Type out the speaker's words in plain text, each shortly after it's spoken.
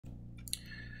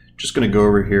Just going to go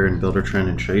over here in Buildertrend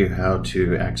and show you how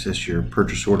to access your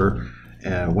purchase order.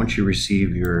 Once you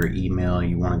receive your email,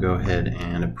 you want to go ahead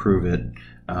and approve it,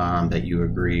 that you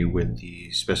agree with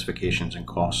the specifications and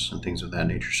costs and things of that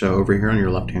nature. So over here on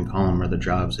your left-hand column are the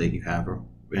jobs that you have.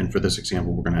 And for this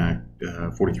example, we're going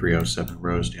to 4307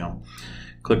 Rosedale.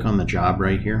 Click on the job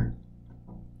right here.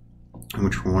 And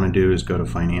what you want to do is go to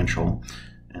Financial,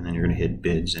 and then you're going to hit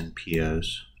Bids and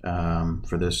POs.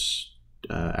 For this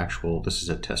this is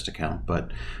a test account,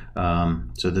 but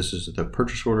so this is the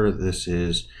purchase order, this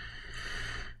is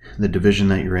the division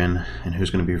that you're in and who's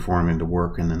going to be performing the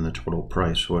work, and then the total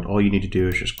price. So all you need to do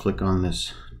is just click on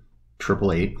this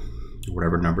 888,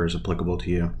 whatever number is applicable to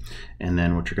you, and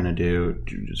then what you're going to do,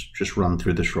 just run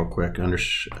through this real quick.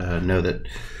 Know that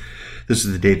this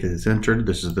is the date that it's entered,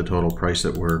 this is the total price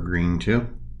that we're agreeing to.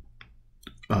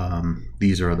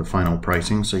 These are the final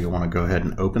pricing, so you'll want to go ahead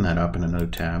and open that up in a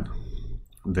note tab.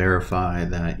 Verify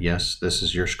that yes, this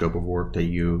is your scope of work that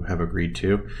you have agreed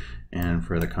to, and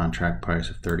for the contract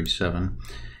price of 37.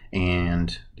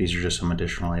 And these are just some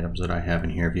additional items that I have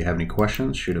in here. If you have any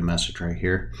questions, shoot a message right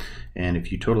here, and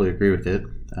if you totally agree with it,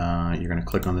 you're going to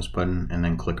click on this button and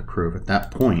then click approve. At that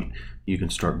point, you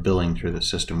can start billing through the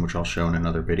system, which I'll show in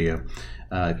another video.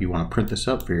 If you want to print this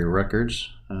up for your records,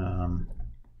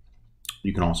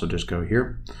 you can also just go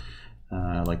here.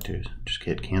 I like to just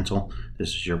hit cancel.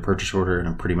 This is your purchase order, and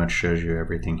it pretty much shows you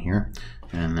everything here.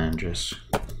 And then just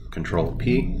Control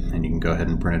P, and you can go ahead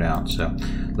and print it out. So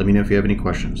let me know if you have any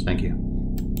questions. Thank you.